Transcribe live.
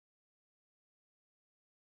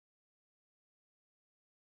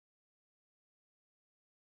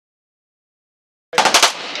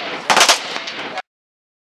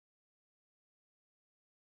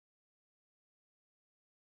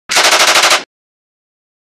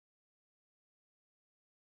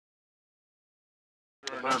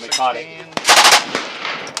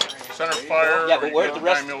Center fire. Yeah, but where'd the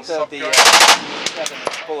rest of the 7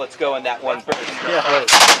 bullets go in that one burst? Yeah,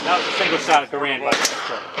 that was a single shot at the Rand. There's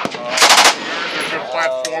a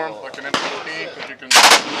platform like an M15 because you can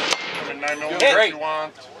put in 9mm if you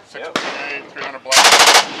want. 6.8, 300 black.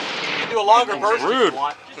 You can do a longer burst if you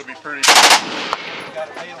want. It'll be pretty.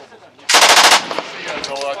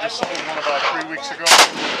 So I just sold one about 3 weeks ago.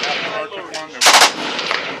 Arctic one. It was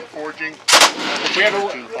forging.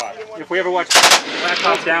 If we ever watch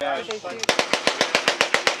laptops down. There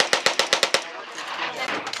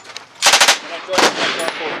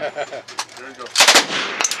you go.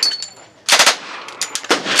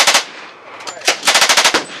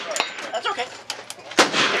 That's okay.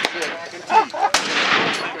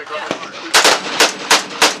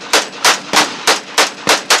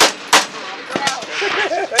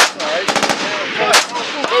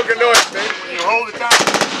 Make a noise, baby. When you hold it down,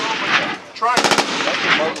 try it.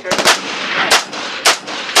 Okay.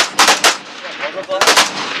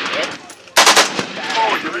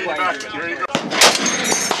 Oh, you're leaning back. There you go.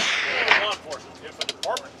 Law enforcement, if a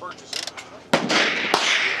department purchases,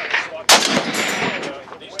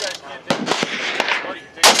 these guys can't take it. Party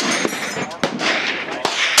can take it.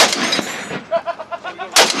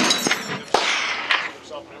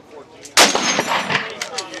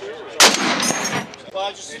 Well,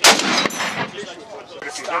 I just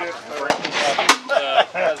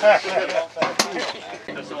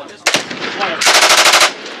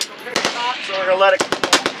So we're gonna let it.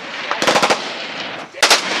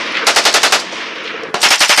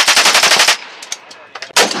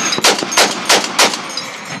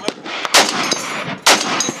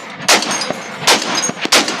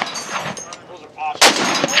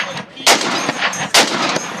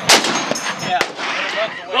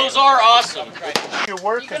 those are awesome. You're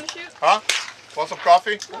working. Huh? Want some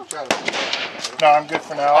coffee? No, I'm good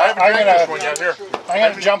for now. I haven't drank this one yet. Here.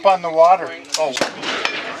 I'm gonna jump on the water. Oh.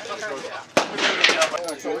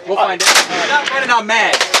 We'll find out. You're not running on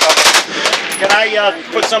mag. Can I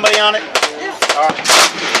put somebody on it? Yeah. All right.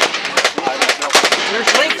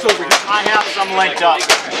 There's links over here. I have some linked up.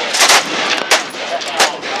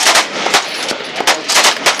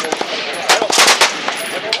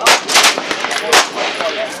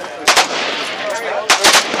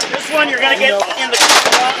 This one you're gonna get in the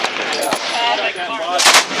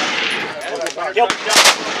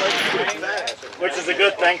which is a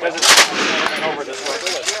good thing because it's over this way.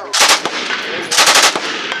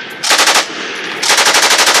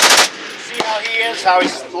 See how he is? How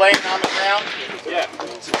he's laying on the ground? Yeah.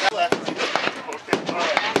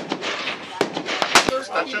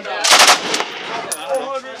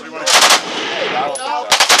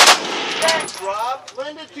 Thanks, Rob.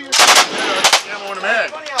 Lend it to your Ammo in a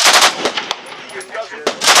mag.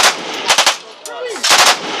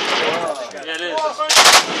 Yeah, it is.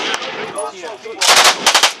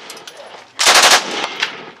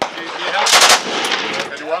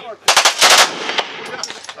 Do one?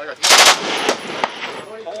 I got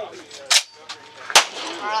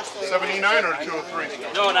 79 or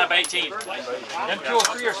 203? No, not 18.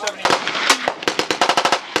 M203 or 79?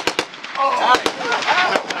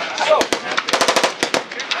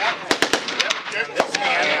 This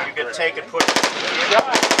hand you can take and put it.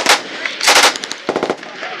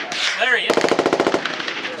 There he is.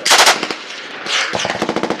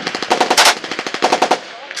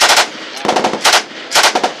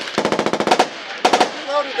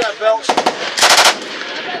 Loaded that belt.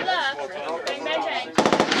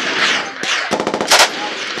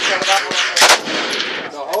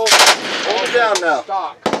 Hold it down now.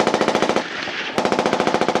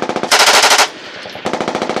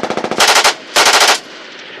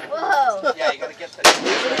 Whoa! Yeah, you gotta get that.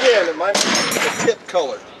 Use it again. It might be the tip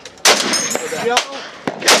color.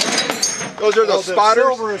 Those are the spotters.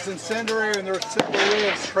 Silver is incendiary and there's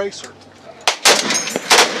red is tracer.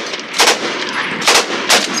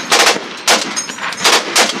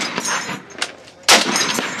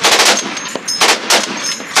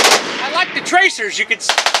 I like the tracers. You can.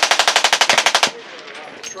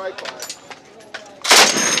 Tripod.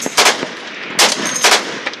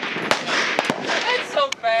 That's so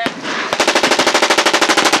fast.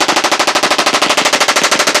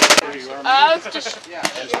 It's just. Yeah.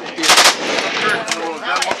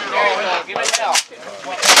 Give it hell.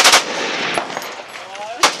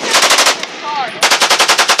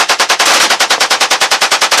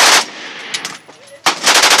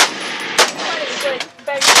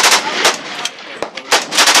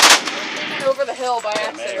 Over the hill by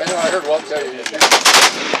accident. I know, I heard Walt tell you.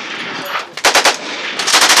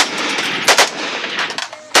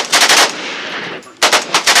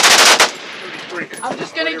 I'm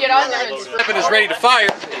just me get on there and Weapon is ready to fire.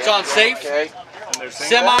 It's on safe,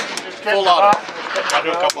 semi, full auto. I'll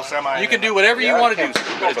do a couple semi. You can do whatever you want to do,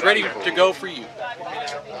 but it's ready to go for you.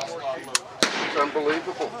 It's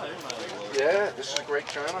unbelievable. Yeah, this is a great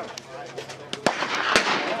channel.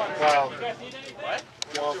 Well,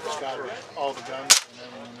 Walter's got all the guns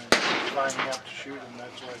and then lining up to shoot them.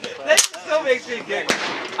 That's why. That still makes me giggle.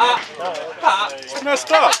 It's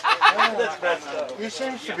messed up. That's messed up. He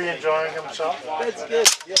seems to be enjoying himself. That's good.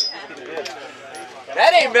 Yeah, good.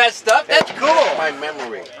 That ain't messed up. That's cool. My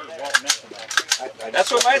memory.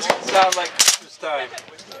 That's what mine's gonna sound like this time.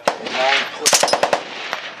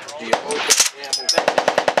 The old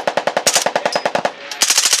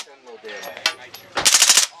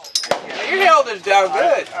You held it down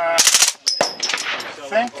good. I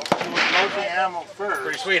think he would load the ammo first.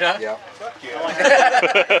 Pretty sweet, huh? Yeah. I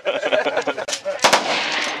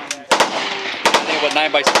think about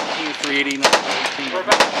 9x16, 380,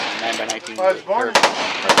 9x19. I was born.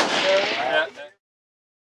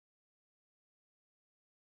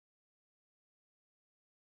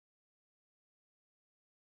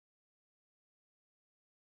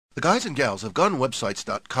 The guys and gals of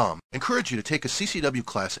GunWebsites.com encourage you to take a CCW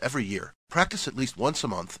class every year, practice at least once a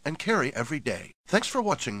month, and carry every day. Thanks for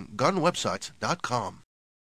watching GunWebsites.com.